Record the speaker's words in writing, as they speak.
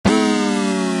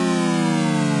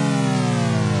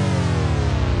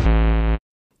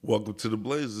Welcome to The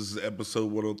Blaze. This is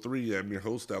episode 103. I'm your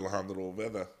host, Alejandro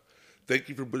Oveda. Thank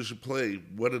you for pushing play.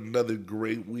 What another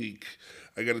great week.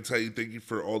 I got to tell you, thank you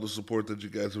for all the support that you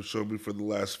guys have shown me for the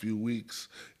last few weeks.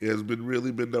 It has been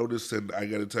really been noticed, and I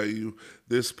got to tell you,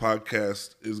 this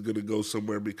podcast is going to go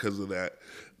somewhere because of that.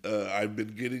 I've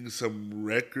been getting some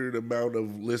record amount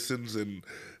of listens, and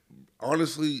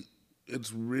honestly,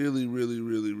 it's really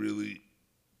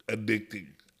addicting.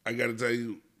 I got to tell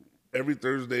you, every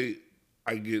Thursday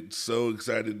I get so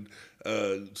excited,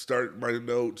 start my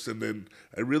notes, and then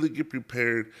I really get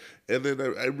prepared. And then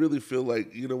I really feel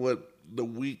like, you know what? The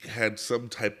week had some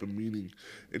type of meaning.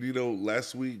 And,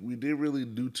 last week we didn't really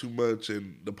do too much,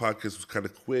 and the podcast was kind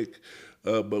of quick.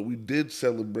 But we did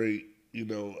celebrate,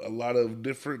 a lot of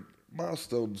different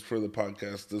milestones for the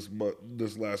podcast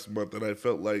this last month, and I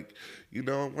felt like, I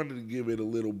wanted to give it a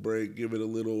little break, give it a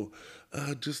little,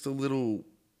 just a little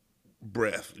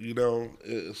breath.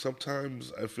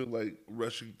 Sometimes I feel like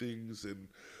rushing things and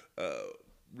uh,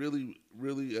 really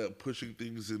pushing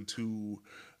things into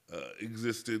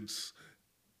existence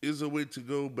is a way to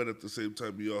go, but at the same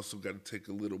time, you also got to take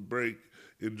a little break,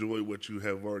 enjoy what you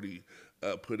have already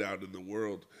put out in the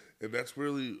world. And that's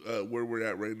really where we're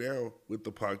at right now with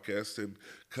the podcast. And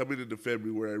coming into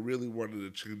February, I really wanted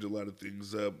to change a lot of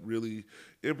things up, really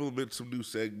implement some new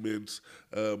segments,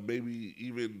 maybe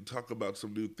even talk about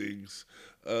some new things.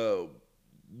 Uh,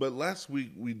 but last week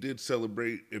we did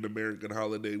celebrate an American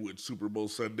holiday with Super Bowl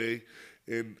Sunday,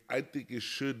 and I think it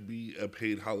should be a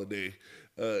paid holiday.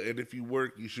 And if you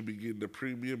work, you should be getting a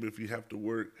premium. If you have to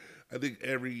work, I think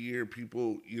every year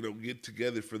people, get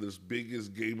together for this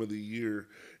biggest game of the year,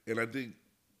 and I think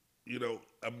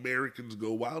Americans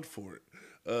go wild for it.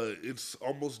 It's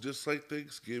almost just like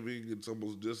Thanksgiving. It's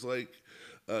almost just like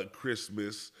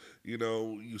Christmas.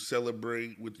 You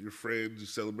celebrate with your friends, you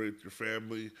celebrate with your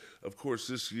family. Of course,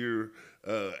 this year,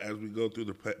 as we go through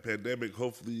the pandemic,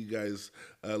 hopefully you guys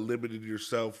limited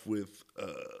yourself with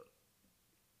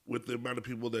the amount of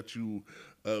people that you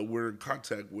were in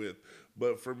contact with.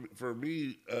 But for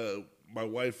me, my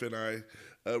wife and I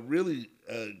really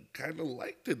kind of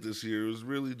liked it this year. It was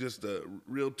really just a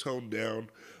real toned down,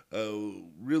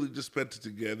 really just spent it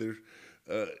together.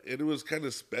 And it was kind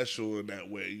of special in that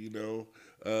way,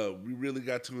 We really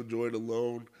got to enjoy it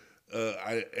alone.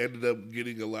 I ended up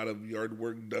getting a lot of yard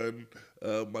work done.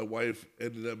 My wife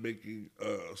ended up making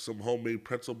some homemade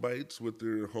pretzel bites with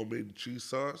their homemade cheese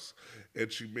sauce,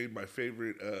 and she made my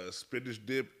favorite spinach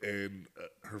dip and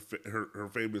her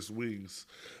famous wings.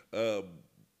 Um,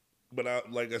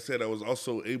 but like I said, I was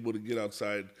also able to get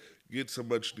outside, get some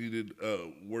much needed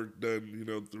work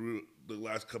done. Through the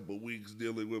last couple of weeks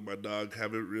dealing with my dog,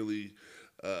 haven't really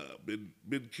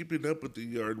been keeping up with the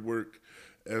yard work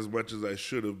as much as I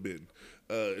should have been,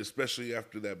 especially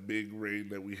after that big rain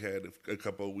that we had a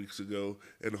couple of weeks ago,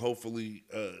 and hopefully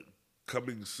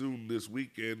coming soon this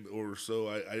weekend or so.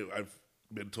 I've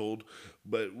been told,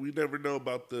 but we never know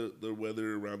about the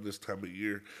weather around this time of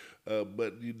year.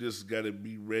 But you just got to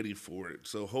be ready for it.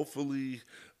 So hopefully,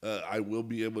 I will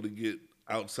be able to get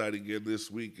outside again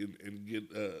this week and get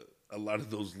a lot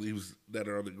of those leaves that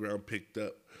are on the ground picked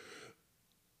up.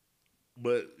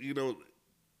 But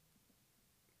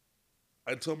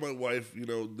I told my wife,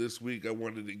 this week I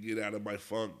wanted to get out of my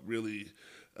funk, really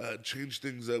change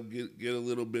things up, get a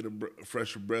little bit of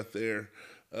fresher breath air.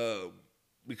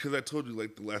 Because I told you,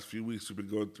 like the last few weeks, we've been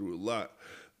going through a lot.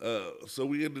 So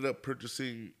we ended up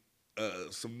purchasing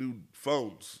some new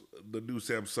phones, the new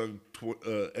Samsung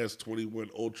S21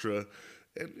 Ultra,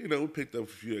 and we picked up a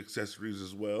few accessories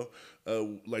as well,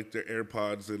 like their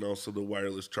AirPods and also the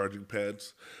wireless charging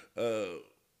pads.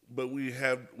 But we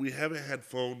haven't had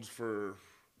phones for,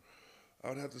 I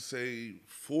would have to say,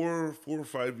 4 or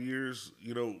 5 years.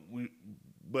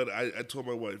 But I told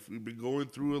my wife we've been going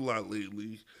through a lot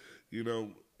lately,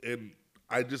 and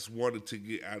I just wanted to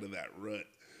get out of that rut.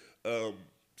 Um,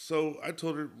 so I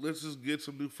told her, let's just get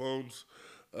some new phones.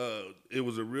 It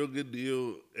was a real good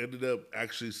deal. Ended up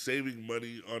actually saving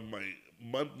money on my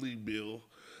monthly bill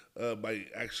by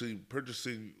actually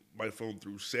purchasing my phone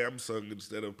through Samsung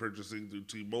instead of purchasing through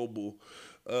T-Mobile.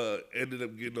 Ended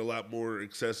up getting a lot more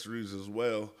accessories as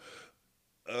well.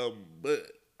 But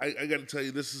I got to tell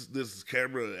you, this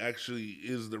camera actually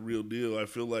is the real deal. I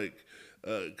feel like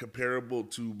comparable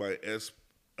to my S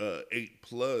 8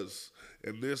 Plus,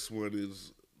 and this one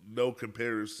is no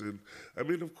comparison. I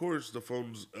mean, of course, the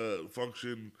phones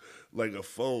function like a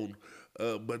phone,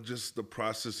 but just the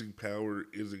processing power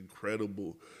is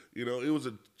incredible. It was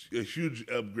a huge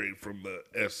upgrade from the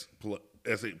S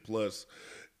 8 Plus,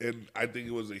 and I think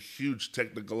it was a huge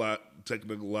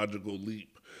technological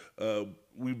leap.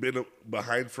 We've been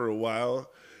behind for a while,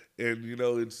 and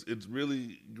it's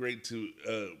really great to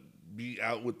be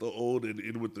out with the old and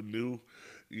in with the new.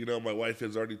 My wife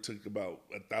has already took about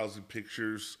 1,000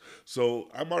 pictures, so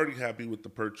I'm already happy with the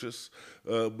purchase.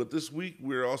 But this week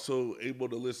we're also able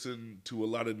to listen to a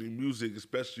lot of new music,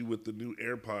 especially with the new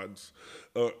AirPods,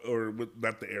 or with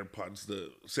not the AirPods,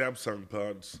 the Samsung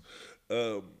Pods.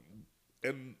 Um,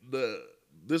 and the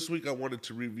This week I wanted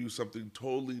to review something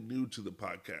totally new to the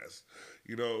podcast.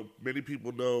 Many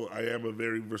people know I am a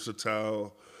very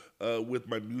versatile with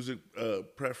my music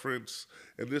preference,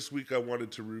 and this week I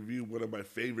wanted to review one of my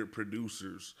favorite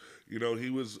producers.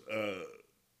 He's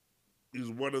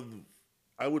one of,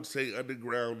 I would say,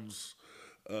 underground's.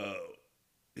 Uh,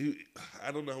 he,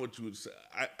 I don't know what you would say.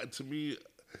 To me,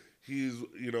 he's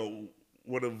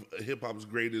one of hip hop's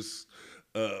greatest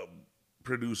um,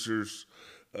 producers.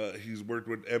 He's worked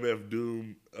with MF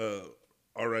Doom,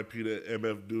 R.I.P. to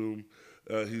MF Doom.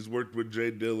 He's worked with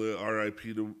Jay Dilla,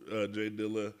 R.I.P. to Jay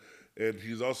Dilla, and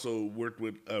he's also worked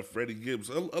with Freddie Gibbs,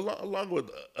 along with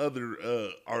other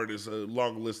artists, a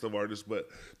long list of artists. But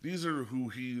these are who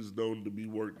he's known to be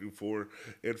working for.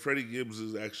 And Freddie Gibbs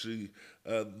is actually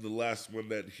the last one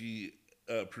that he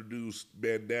produced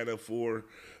Bandana for.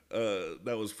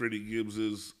 That was Freddie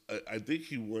Gibbs's. I think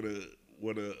he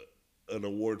an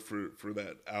award for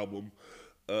that album.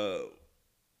 Uh,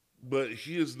 but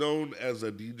he is known as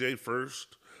a DJ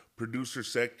first, producer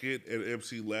second, and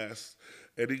MC last.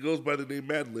 And he goes by the name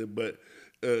Madlib, but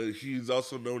he's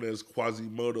also known as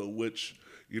Quasimodo, which,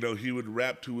 he would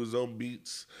rap to his own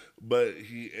beats, but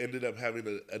he ended up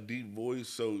having a deep voice.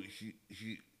 So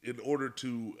he in order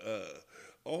to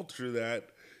alter that,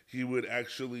 he would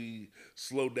actually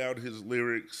slow down his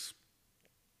lyrics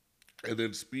and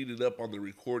then speed it up on the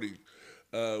recording,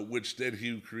 which then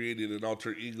he created an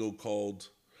alter ego called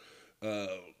uh,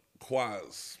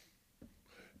 Quaz,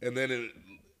 and then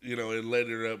it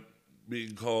later up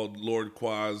being called Lord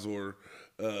Quaz, or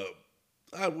uh,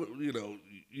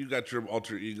 you got your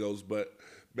alter egos, but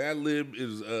Madlib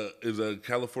is a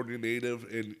California native,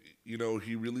 and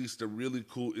he released a really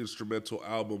cool instrumental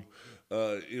album.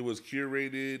 It was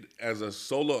curated as a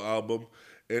solo album,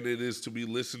 and it is to be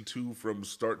listened to from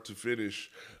start to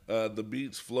finish. The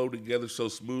beats flow together so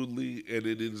smoothly, and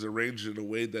it is arranged in a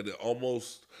way that it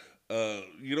almost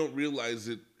you don't realize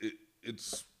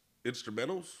it's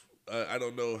instrumentals. I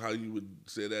don't know how you would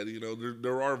say that.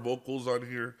 There are vocals on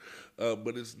here,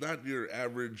 but it's not your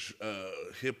average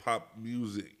hip hop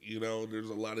music. There's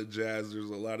a lot of jazz.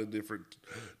 There's a lot of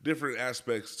different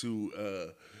aspects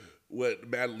to what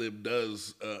Madlib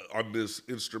does on this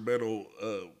instrumental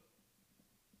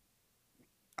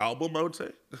album, I would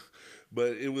say.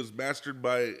 But it was mastered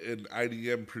by an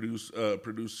IDM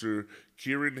producer,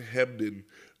 Kieran Hebden,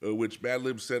 which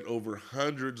Madlib sent over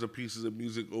hundreds of pieces of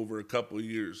music over a couple of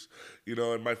years.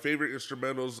 And my favorite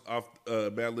instrumentals off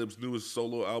Madlib's newest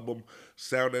solo album,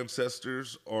 Sound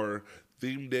Ancestors, are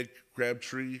Theme Deck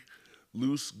Crabtree,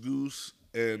 Loose Goose,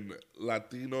 and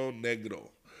Latino Negro.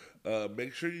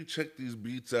 Make sure you check these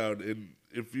beats out, and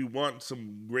if you want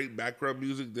some great background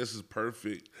music, this is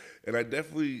perfect. And I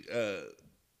definitely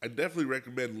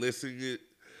recommend listening it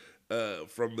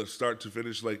from the start to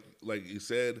finish, like you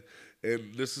said.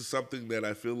 And this is something that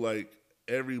I feel like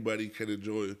everybody can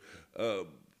enjoy.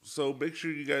 So make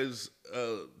sure you guys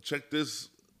check this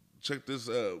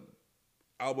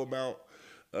album out.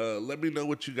 Let me know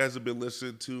what you guys have been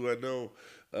listening to. I know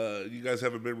you guys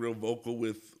haven't been real vocal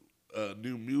with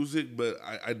new music, but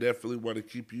I definitely want to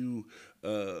keep you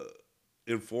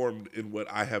informed in what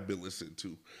I have been listening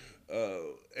to.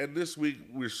 And this week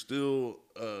we're still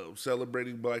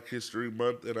celebrating Black History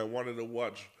Month, and I wanted to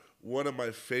watch one of my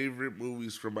favorite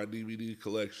movies from my DVD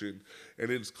collection,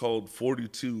 and it's called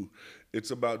 42.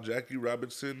 It's about Jackie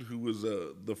Robinson, who was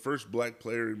the first black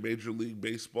player in Major League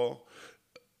Baseball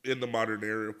in the modern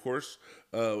era, of course.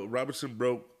 Robinson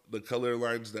broke the color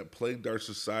lines that plagued our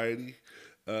society.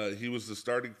 He was the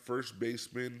starting first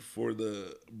baseman for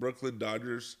the Brooklyn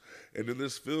Dodgers, and in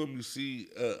this film, you see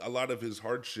a lot of his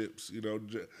hardships.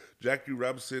 Jackie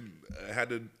Robinson had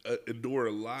to endure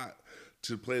a lot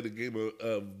to play the game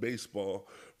of baseball,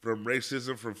 from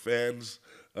racism from fans,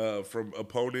 from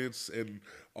opponents, and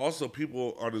also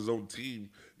people on his own team.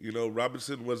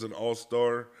 Robinson was an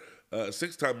all-star,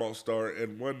 six-time all-star,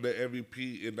 and won the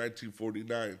MVP in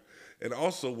 1949, and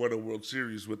also won a World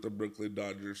Series with the Brooklyn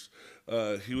Dodgers.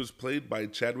 He was played by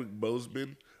Chadwick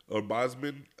Boseman,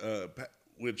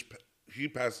 which he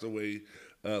passed away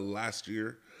last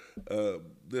year.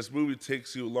 This movie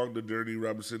takes you along the journey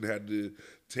Robinson had to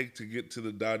take to get to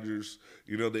the Dodgers.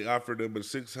 They offered him a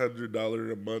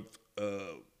 $600 a month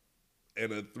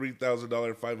and a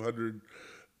 $3,000 $500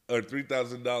 or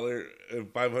 $3,000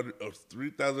 and 500 or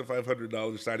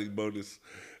 $3,500 signing bonus,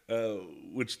 uh,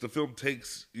 which the film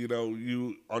takes you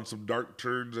on some dark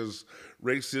turns as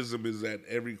racism is at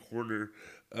every corner.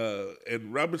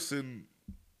 And Robinson,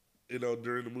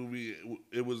 during the movie,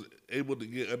 it was able to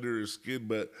get under his skin,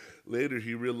 but later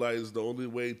he realized the only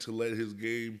way to let his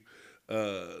game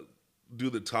uh, do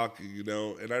the talking,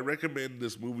 And I recommend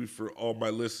this movie for all my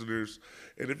listeners.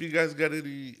 And if you guys got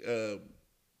any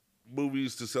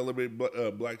movies to celebrate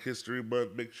Black History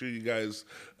Month, make sure you guys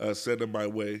send them my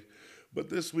way. But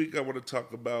this week I want to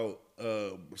talk about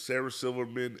Sarah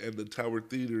Silverman and the Tower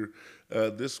Theater.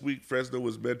 This week Fresno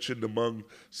was mentioned among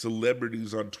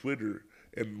celebrities on Twitter.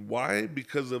 And why?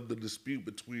 Because of the dispute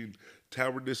between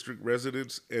Tower District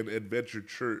residents and Adventure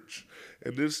Church.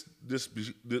 And this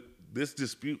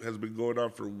dispute has been going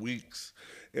on for weeks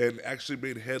and actually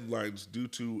made headlines due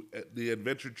to the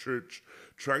Adventure Church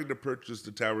trying to purchase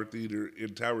the Tower Theater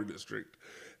in Tower District.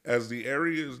 As the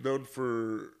area is known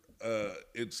for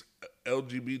its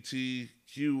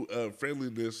LGBTQ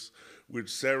friendliness, which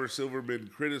Sarah Silverman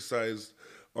criticized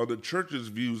on the church's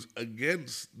views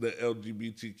against the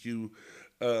LGBTQ,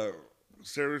 uh,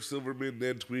 Sarah Silverman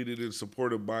then tweeted in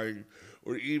support of buying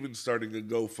or even starting a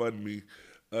GoFundMe.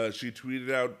 She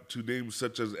tweeted out to names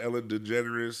such as Ellen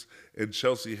DeGeneres and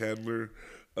Chelsea Handler,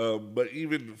 but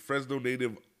even Fresno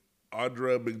native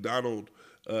Audra McDonald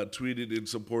tweeted in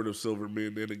support of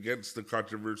Silverman and against the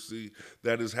controversy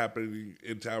that is happening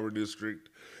in Tower District.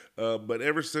 But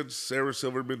ever since Sarah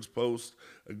Silverman's post,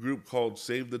 a group called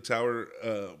Save the Tower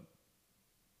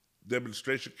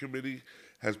Demonstration Committee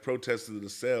has protested the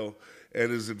sale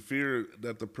and is in fear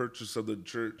that the purchase of the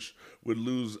church would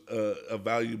lose a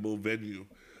valuable venue.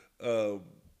 Um,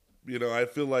 I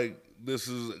feel like this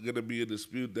is going to be a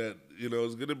dispute that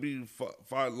is going to be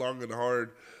fought long and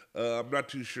hard. I'm not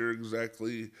too sure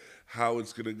exactly how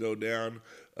it's going to go down,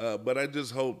 but I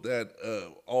just hope that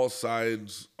all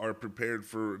sides are prepared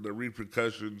for the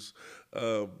repercussions.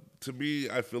 To me,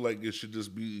 I feel like it should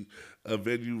just be a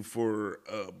venue for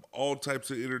all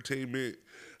types of entertainment.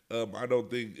 I don't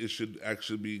think it should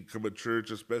actually become a church,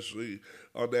 especially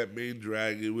on that main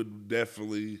drag. It would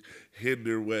definitely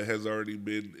hinder what has already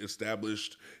been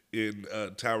established in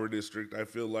Tower District. I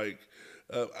feel like,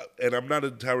 and I'm not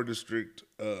a Tower District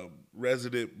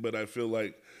resident, but I feel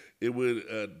like it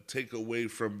would take away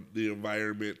from the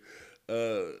environment.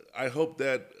 I hope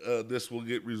that this will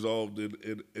get resolved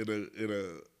in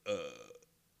a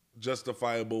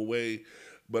justifiable way,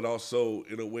 but also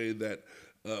in a way that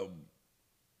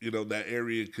that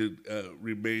area could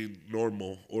remain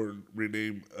normal or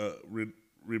remain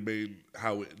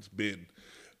how it's been.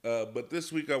 But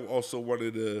this week, I also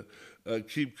wanted to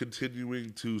keep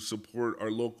continuing to support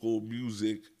our local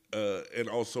music and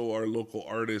also our local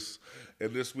artists.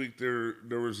 And this week, there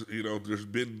was there's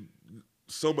been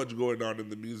so much going on in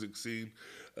the music scene,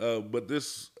 but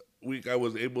this week I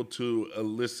was able to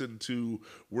listen to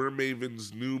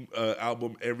Wormaven's new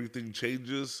album Everything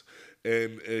Changes,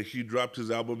 and he dropped his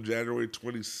album January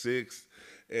 26th,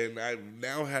 and I've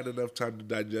now had enough time to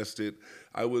digest it.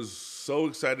 I was so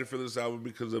excited for this album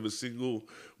because of a single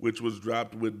which was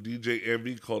dropped with DJ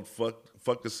Envy called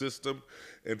Fuck a System,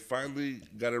 and finally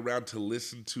got around to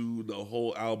listen to the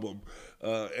whole album.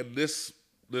 And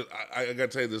I gotta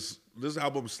tell you, this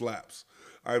album slaps.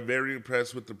 I'm very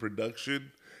impressed with the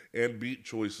production and beat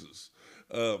choices.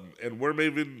 And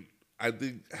Wormaven, I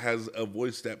think, has a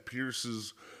voice that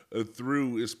pierces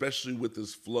through, especially with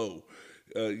his flow.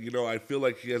 I feel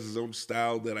like he has his own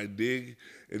style that I dig,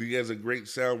 and he has a great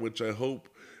sound, which I hope,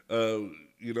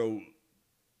 you know,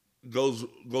 goes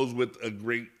with a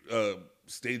great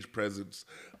stage presence.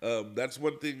 That's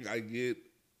one thing I get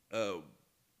uh,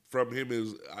 from him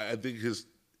is I think his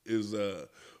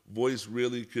voice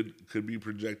really could be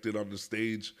projected on the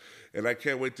stage, and I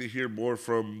can't wait to hear more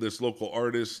from this local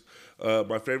artist.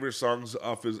 My favorite songs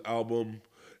off his album,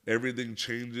 Everything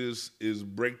Changes, is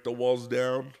 "Break the Walls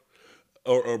Down"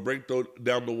 or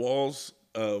 "Down the Walls."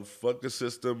 "Fuck the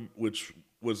System," which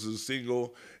was a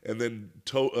single, and then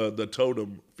the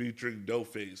Totem featuring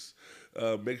Doughface.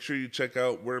 Make sure you check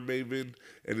out Wormaven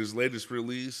and his latest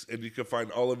release, and you can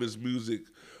find all of his music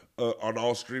on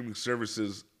all streaming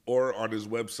services or on his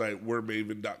website,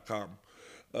 wormaven.com.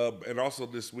 And also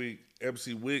this week,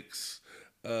 MC Wicks,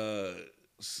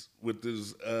 with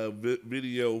his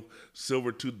video,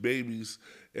 Silver Tooth Babies.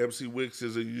 MC Wicks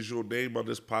is a usual name on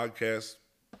this podcast,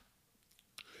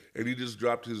 and he just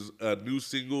dropped his new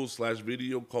single /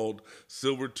 video called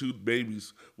Silver Tooth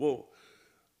Babies. Well,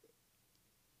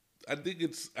 I think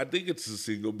it's a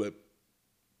single, but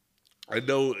I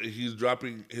know he's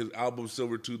dropping his album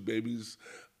Silver Tooth Babies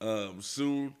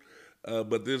soon.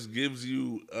 But this gives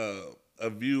you a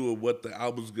view of what the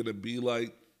album's gonna be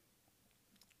like.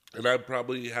 And I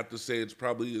probably have to say it's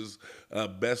probably his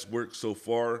best work so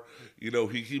far. You know,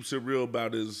 he keeps it real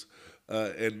about his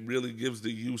and really gives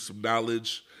the youth some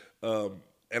knowledge.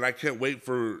 And I can't wait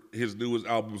for his newest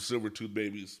album, Silvertooth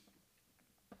Babies.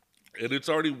 And it's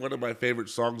already one of my favorite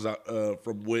songs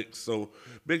from Wix. So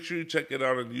make sure you check it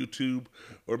out on YouTube,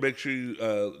 or make sure you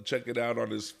check it out on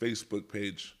his Facebook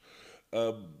page.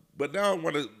 But now I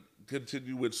want to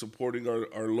continue with supporting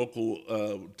our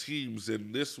local teams.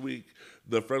 And this week,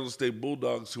 the Fresno State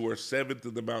Bulldogs, who are seventh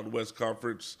in the Mountain West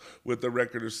Conference with a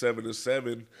record of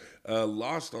 7-7,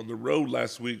 lost on the road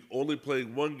last week, only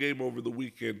playing one game over the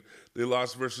weekend. They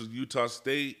lost versus Utah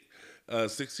State.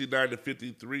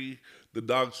 69-53. The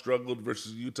Dogs struggled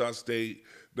versus Utah State.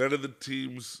 None of the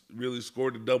teams really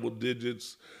scored in double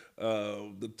digits.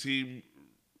 The team,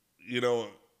 you know,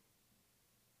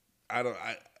 I don't.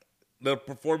 The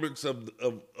performance of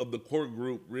the core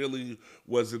group really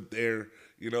wasn't there,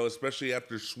 you know, especially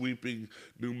after sweeping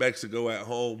New Mexico at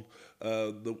home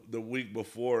the week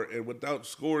before. And without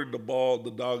scoring the ball, the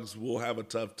Dogs will have a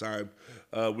tough time.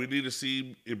 We need to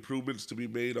see improvements to be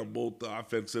made on both the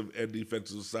offensive and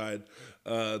defensive side.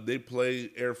 They play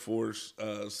Air Force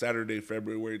Saturday,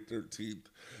 February 13th.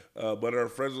 But our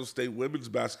Fresno State women's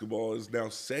basketball is now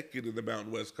second in the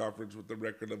Mountain West Conference with a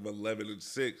record of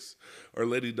 11-6. Our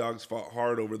Lady Dogs fought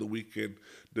hard over the weekend,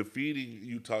 defeating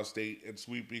Utah State and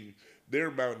sweeping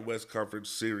their Mountain West Conference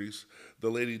series. The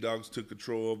Lady Dogs took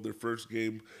control of their first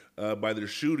game by their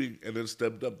shooting and then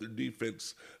stepped up their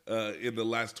defense in the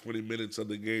last 20 minutes of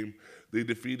the game. They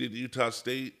defeated Utah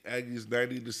State Aggies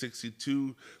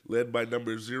 90-62, led by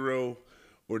number 0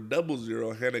 or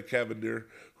 00 Hannah Cavender,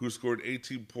 who scored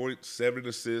 18 points, 7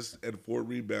 assists, and 4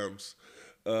 rebounds,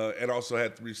 and also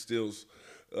had 3 steals.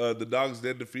 The Dogs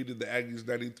then defeated the Aggies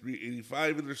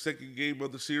 93-85 in their second game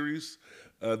of the series.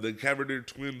 The Cavender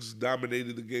twins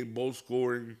dominated the game, both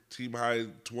scoring team high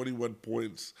 21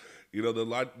 points. You know,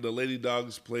 the Lady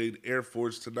Dogs played Air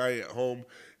Force tonight at home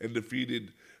and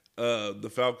defeated the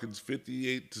Falcons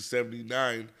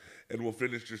 58-79, and will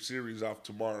finish their series off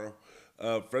tomorrow.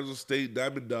 Fresno State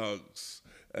Diamond Dogs.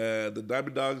 The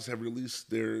Diamond Dogs have released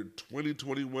their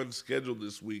 2021 schedule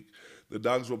this week. The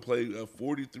Dogs will play a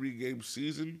 43-game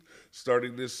season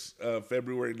starting this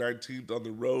February 19th on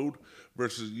the road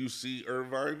versus UC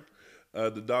Irvine.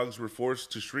 The Dogs were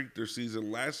forced to shrink their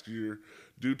season last year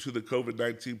due to the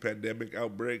COVID-19 pandemic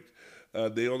outbreak.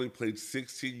 They only played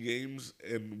 16 games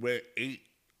and went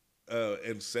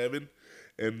 8-7.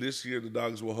 And this year, the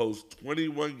Dogs will host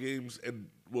 21 games and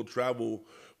will travel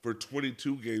for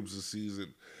 22 games this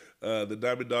season. The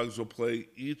Diamond Dogs will play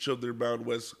each of their Mountain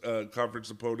West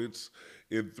Conference opponents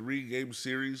in 3-game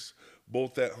series,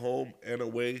 both at home and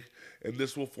away, and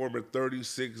this will form a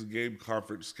 36-game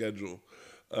conference schedule.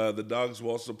 The Dogs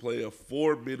will also play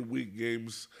 4 midweek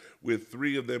games, with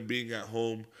 3 of them being at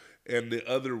home and the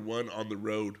other one on the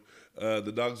road.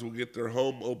 The Dogs will get their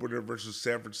home opener versus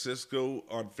San Francisco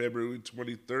on February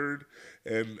 23rd,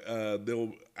 and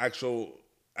they'll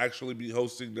actually be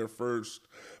hosting their first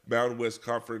Mountain West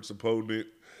Conference opponent,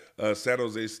 San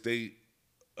Jose State,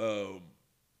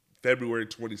 February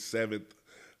 27th,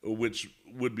 which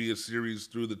would be a series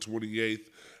through the 28th.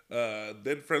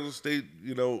 Then Fresno State,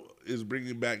 you know, is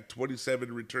bringing back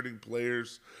 27 returning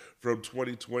players from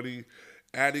 2020,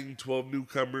 adding 12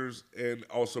 newcomers, and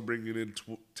also bringing in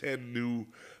 10 new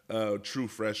true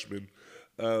freshmen.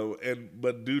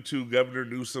 But due to Governor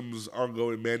Newsom's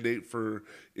ongoing mandate for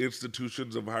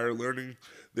institutions of higher learning,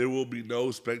 there will be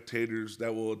no spectators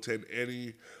that will attend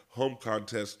any home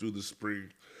contests through the spring.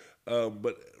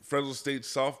 But Fresno State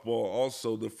softball,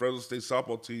 also the Fresno State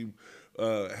softball team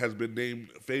has been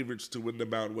named favorites to win the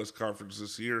Mountain West Conference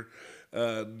this year.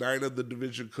 9 of the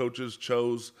division coaches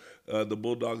chose the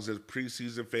Bulldogs as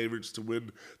preseason favorites to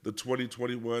win the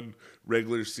 2021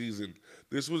 regular season.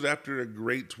 This was after a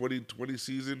great 2020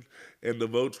 season, and the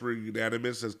votes were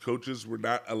unanimous as coaches were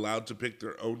not allowed to pick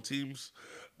their own teams.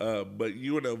 But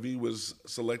UNLV was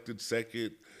selected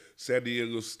second. San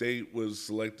Diego State was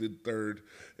selected third.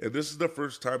 And this is the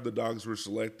first time the Dogs were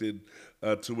selected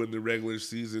to win the regular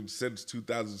season since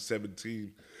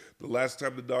 2017. The last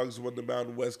time the Dogs won the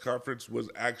Mountain West Conference was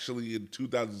actually in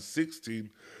 2016,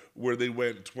 where they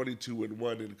went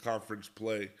 22-1 in conference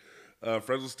play.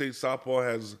 Fresno State softball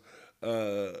has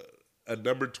a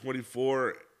number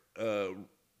 24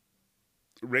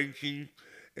 ranking,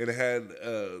 and had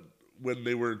when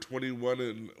they were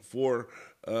 21-4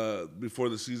 before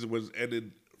the season was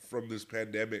ended from this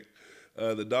pandemic.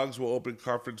 The Dogs will open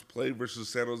conference play versus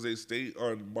San Jose State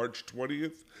on March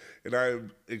 20th, and I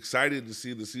am excited to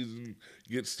see the season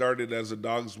get started as the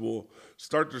Dogs will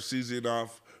start their season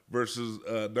off versus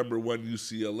number one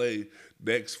UCLA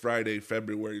next Friday,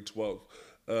 February 12th.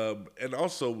 And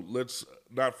also, let's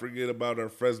not forget about our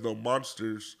Fresno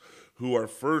Monsters, who are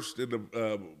first in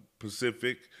the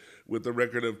Pacific with a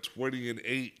record of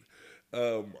 20-8.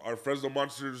 Our Fresno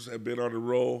Monsters have been on a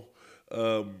roll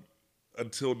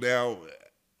until now.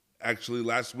 Actually,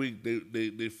 last week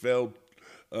they failed,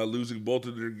 losing both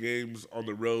of their games on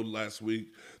the road last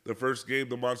week. The first game,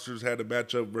 the Monsters had a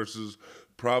matchup versus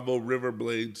Provo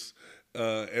Riverblades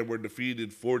and were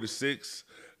defeated 4-6.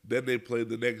 Then they played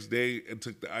the next day and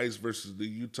took the ice versus the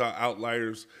Utah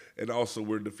Outliers and also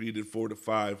were defeated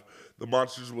 4-5. The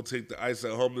Monsters will take the ice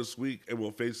at home this week and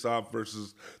will face off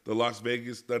versus the Las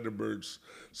Vegas Thunderbirds.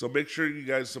 So make sure you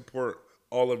guys support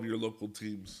all of your local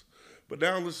teams. But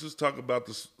now let's just talk about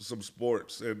some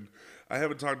sports. And I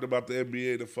haven't talked about the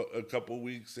NBA in a couple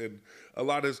weeks, and a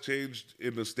lot has changed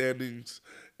in the standings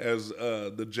as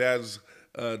the Jazz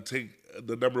take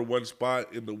the number one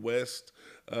spot in the West,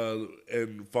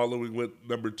 and following with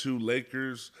number 2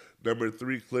 Lakers, number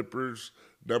 3 Clippers,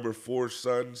 number 4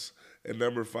 Suns, and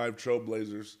number 5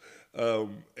 Trailblazers.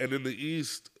 And in the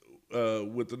East,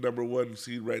 with the number 1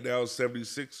 seed right now,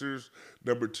 76ers,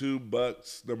 number 2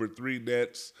 Bucks, number 3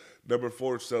 Nets, number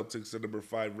 4 Celtics, and number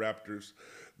 5 Raptors.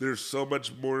 There's so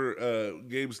much more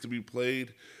games to be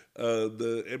played.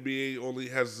 The NBA only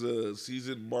has the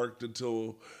season marked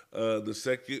until the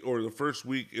second or the first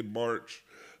week in March.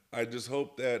 I just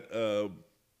hope that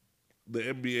the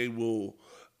NBA will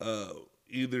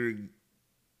either,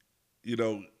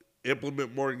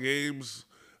 implement more games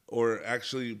or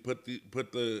actually put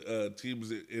the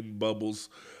teams in bubbles.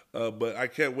 But I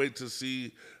can't wait to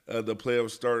see the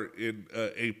playoffs start in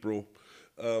April.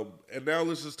 And now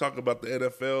let's just talk about the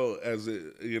NFL as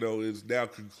it is now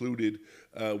concluded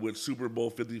with Super Bowl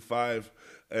 55,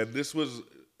 and this was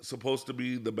supposed to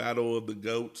be the battle of the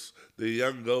GOATs, the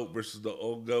young GOAT versus the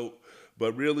old GOAT.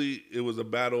 But really, it was a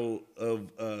battle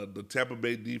of the Tampa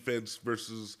Bay defense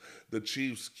versus the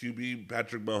Chiefs QB,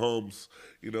 Patrick Mahomes.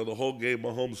 The whole game,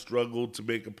 Mahomes struggled to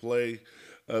make a play.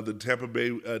 The Tampa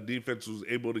Bay defense was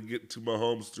able to get to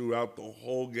Mahomes throughout the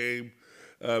whole game,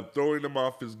 throwing him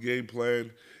off his game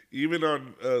plan. Even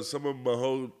on some of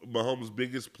Mahomes'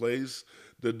 biggest plays,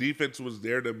 the defense was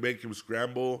there to make him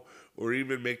scramble or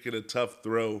even make it a tough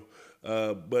throw.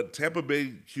 But Tampa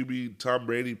Bay QB Tom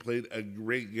Brady played a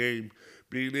great game,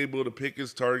 being able to pick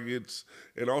his targets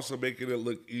and also making it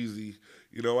look easy.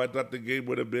 I thought the game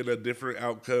would have been a different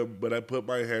outcome, but I put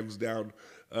my hands down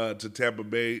to Tampa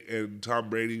Bay and Tom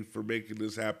Brady for making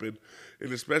this happen,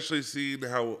 and especially seeing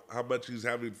how much he's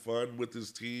having fun with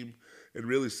his team and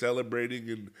really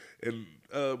celebrating and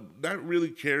not really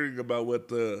caring about what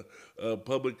the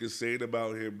public is saying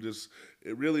about him, just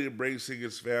really embracing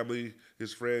his family,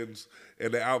 his friends,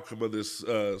 and the outcome of this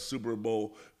Super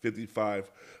Bowl 55.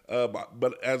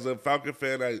 But as a Falcon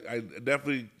fan, I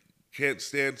definitely can't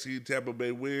stand seeing Tampa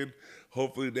Bay win.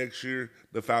 Hopefully next year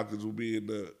the Falcons will be in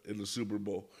the Super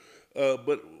Bowl.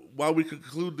 But while we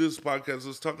conclude this podcast,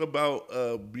 let's talk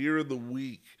about beer of the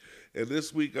week. And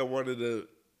this week I wanted to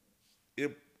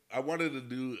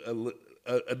do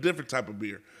a different type of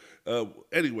beer.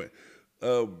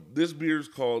 This beer is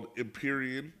called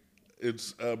Empyrean.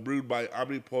 It's brewed by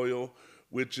Omni Pollo,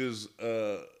 which is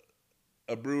a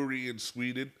brewery in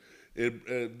Sweden.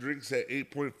 It drinks at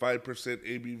 8.5%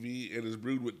 ABV and is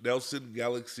brewed with Nelson,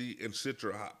 Galaxy, and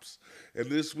Citra hops. And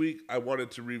this week, I wanted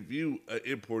to review an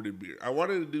imported beer. I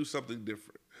wanted to do something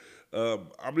different.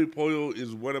 Omni Pollo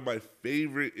is one of my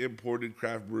favorite imported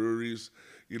craft breweries.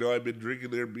 I've been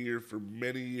drinking their beer for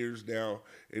many years now,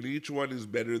 and each one is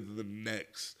better than the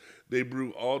next. They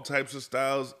brew all types of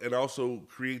styles and also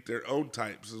create their own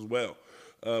types as well.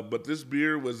 But this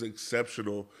beer was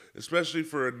exceptional, especially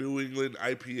for a New England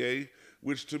IPA,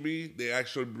 which to me, they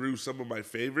actually brew some of my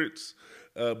favorites.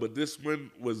 But this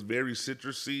one was very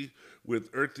citrusy with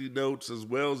earthy notes as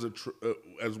well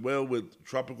with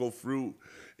tropical fruit.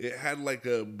 It had like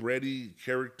a bready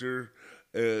character.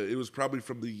 It was probably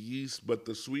from the yeast, but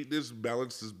the sweetness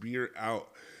balanced this beer out.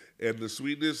 And the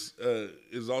sweetness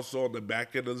is also on the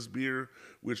back end of this beer,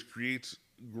 which creates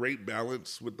great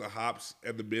balance with the hops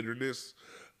and the bitterness.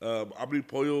 Omni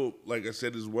Pollo, like I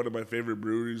said, is one of my favorite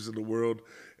breweries in the world,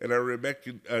 and I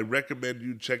recommend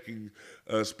you checking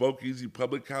Speakeasy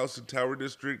Public House in Tower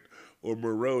District or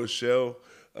Moreau Shell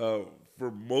uh,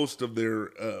 for most of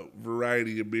their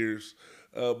variety of beers.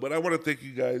 But I want to thank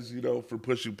you guys, for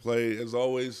pushing play. As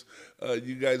always,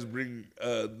 you guys bring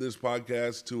this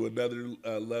podcast to another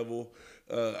level.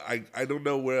 I don't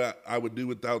know where I would do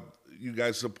without you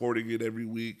guys supporting it every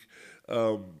week.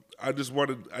 I just want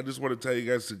to tell you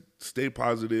guys to stay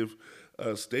positive,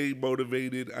 stay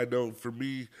motivated. I know for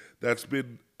me that's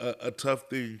been a tough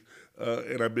thing,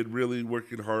 and I've been really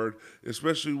working hard,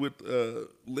 especially with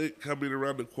Lit coming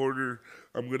around the corner.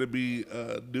 I'm going to be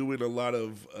doing a lot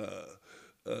of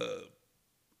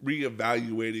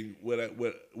reevaluating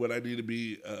what I need to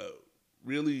be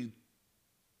really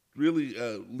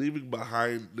leaving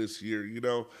behind this year.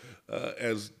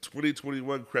 As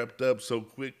 2021 crept up so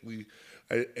quickly,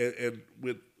 and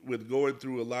with going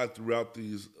through a lot throughout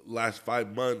these last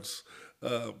 5 months.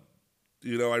 I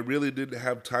really didn't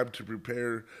have time to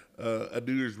prepare a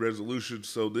New Year's resolution.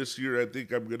 So this year, I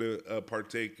think I'm going to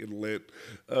partake in Lent.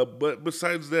 But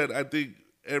besides that, I think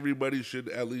everybody should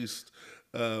at least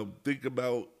think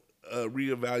about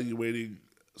reevaluating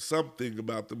something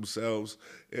about themselves.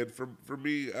 And for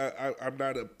me, I'm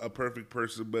not a perfect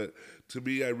person, but to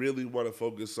me, I really want to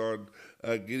focus on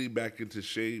getting back into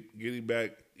shape, getting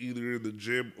back either in the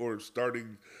gym or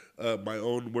starting my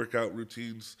own workout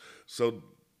routines. So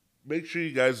make sure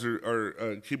you guys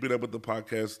are keeping up with the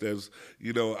podcast, as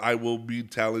I will be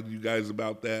telling you guys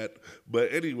about that.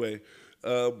 But anyway,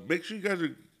 make sure you guys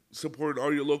are supporting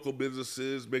all your local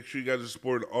businesses. Make sure you guys are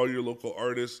supporting all your local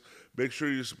artists. Make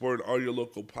sure you're supporting all your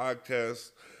local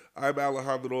podcasts. I'm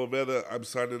Alejandro Oveda. I'm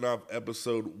signing off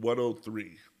episode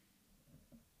 103.